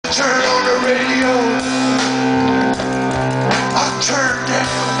radio. I turned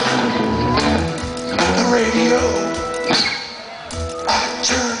down the radio. I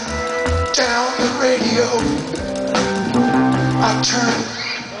turned down the radio.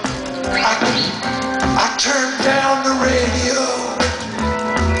 I turned down the radio.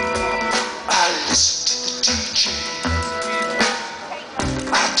 I listened to the DJ.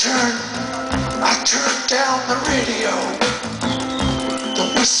 I turned down the radio. The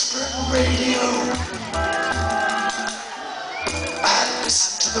whispering radio. I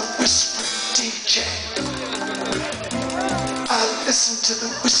listened to the whispering DJ. I listened to the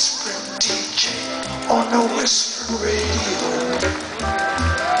whispering DJ on the whispering radio.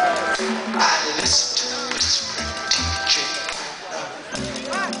 I listened to the whispering DJ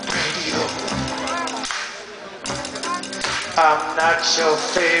on the radio. I'm not your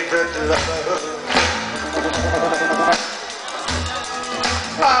favorite lover.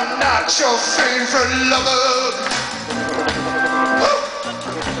 I'm not your favorite lover.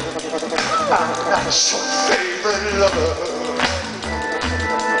 I'm not your favorite lover.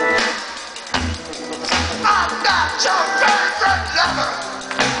 I'm not your favorite lover.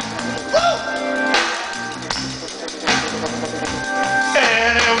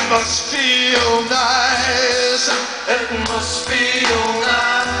 And it must feel nice. It must feel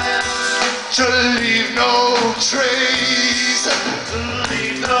nice to leave no trace. To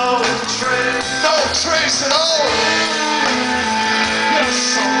leave no trace. No trace at all.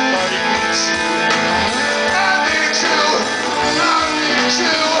 Yes,